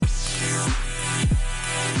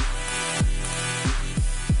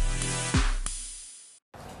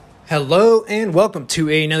Hello and welcome to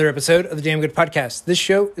another episode of the Damn Good Podcast. This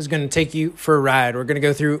show is going to take you for a ride. We're going to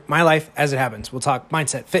go through my life as it happens. We'll talk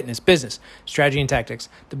mindset, fitness, business, strategy, and tactics.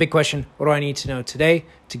 The big question, what do I need to know today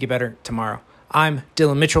to get better tomorrow? I'm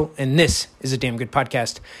Dylan Mitchell, and this is a Damn Good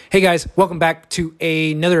Podcast. Hey guys, welcome back to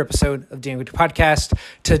another episode of Damn Good Podcast.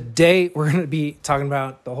 Today, we're going to be talking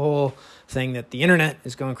about the whole thing that the internet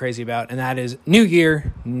is going crazy about, and that is New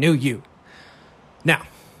Year, New You. Now,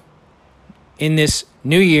 in this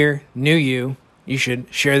new year, new you should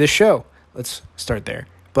share this show. Let's start there.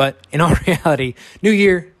 But in all reality, new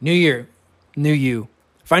year, new you.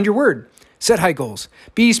 Find your word. Set high goals.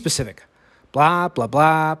 Be specific. Blah, blah,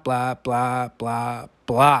 blah, blah, blah, blah,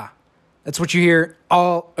 blah. That's what you hear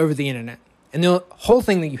all over the internet. And the whole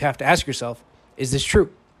thing that you have to ask yourself, is this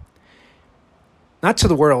true? Not to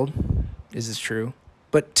the world, is this true?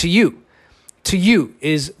 But to you. To you,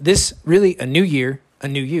 is this really a new year, a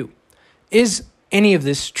new you? Is any of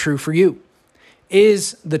this true for you?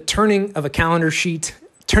 Is the turning of a calendar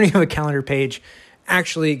page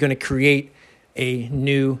actually going to create a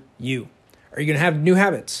new you? Are you going to have new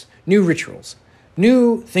habits, new rituals,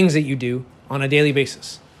 new things that you do on a daily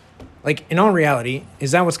basis? Like, in all reality,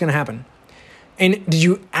 is that what's going to happen? And did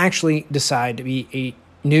you actually decide to be a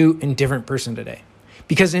new and different person today?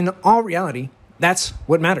 Because in all reality, that's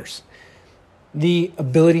what matters. The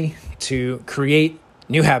ability to create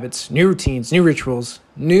new habits, new routines, new rituals,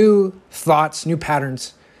 new thoughts, new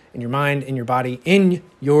patterns in your mind, in your body, in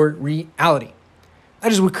your reality.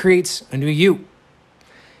 That is what creates a new you.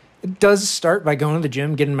 It does start by going to the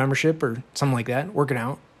gym, getting a membership or something like that, working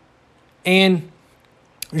out. And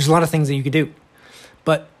there's a lot of things that you could do.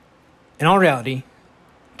 But in all reality,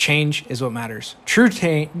 change is what matters. True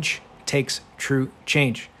change takes true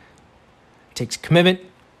change. It takes commitment.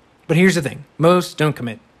 But here's the thing. Most don't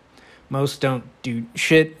commit. Most don't do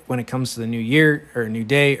shit when it comes to the new year or a new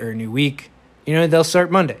day or a new week. They'll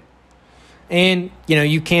start Monday. And,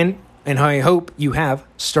 you can, and I hope you have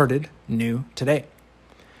started new today.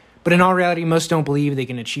 But in all reality, most don't believe they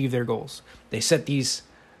can achieve their goals. They set these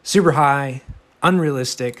super high,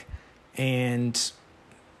 unrealistic, and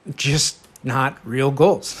just not real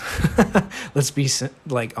goals. Let's be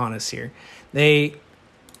honest here. They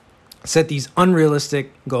set these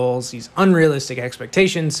unrealistic goals, these unrealistic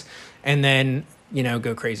expectations, and then,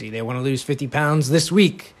 go crazy. They want to lose 50 pounds this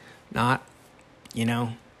week, not,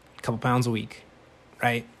 a couple pounds a week,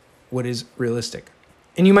 right? What is realistic?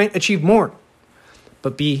 And you might achieve more,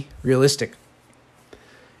 but be realistic.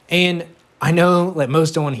 And I know that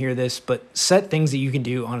most don't want to hear this, but set things that you can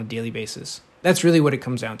do on a daily basis. That's really what it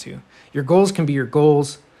comes down to. Your goals can be your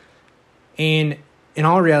goals. And in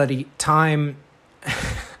all reality, time,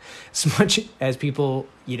 as much as people,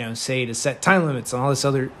 say to set time limits and all this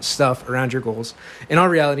other stuff around your goals, in all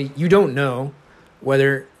reality, you don't know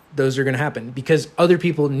whether those are going to happen because other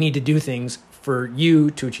people need to do things for you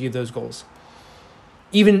to achieve those goals.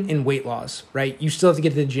 Even in weight loss, right? You still have to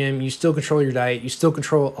get to the gym. You still control your diet. You still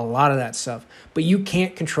control a lot of that stuff, but you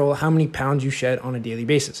can't control how many pounds you shed on a daily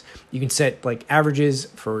basis. You can set averages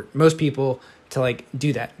for most people to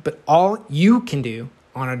do that, but all you can do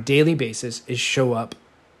on a daily basis is show up.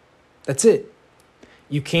 That's it.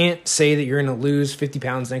 You can't say that you're going to lose 50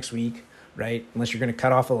 pounds next week, right? Unless you're going to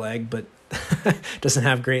cut off a leg, but doesn't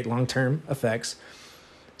have great long-term effects.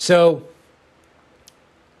 So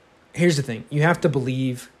here's the thing. You have to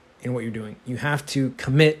believe in what you're doing. You have to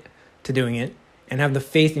commit to doing it and have the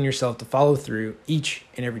faith in yourself to follow through each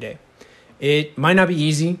and every day. It might not be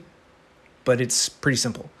easy, but it's pretty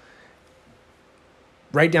simple.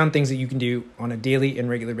 Write down things that you can do on a daily and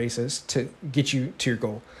regular basis to get you to your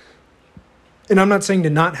goal. And I'm not saying to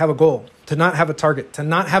not have a goal, to not have a target, to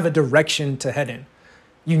not have a direction to head in.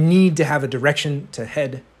 You need to have a direction to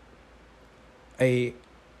head, a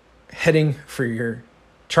heading for your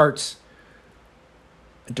charts,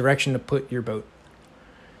 a direction to put your boat.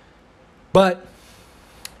 But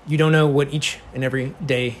you don't know what each and every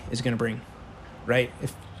day is going to bring, right?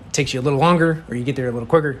 If it takes you a little longer or you get there a little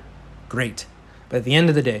quicker, great. But at the end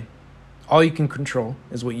of the day, all you can control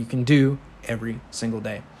is what you can do every single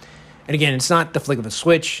day. And again, it's not the flick of a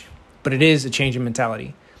switch, but it is a change in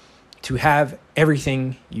mentality to have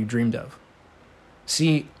everything you dreamed of.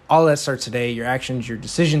 See, all that starts today, your actions, your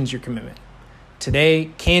decisions, your commitment. Today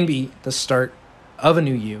can be the start of a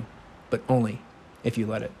new you, but only if you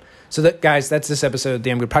let it. So guys, that's this episode of the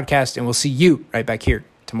Damn Good Podcast, and we'll see you right back here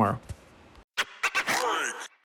tomorrow.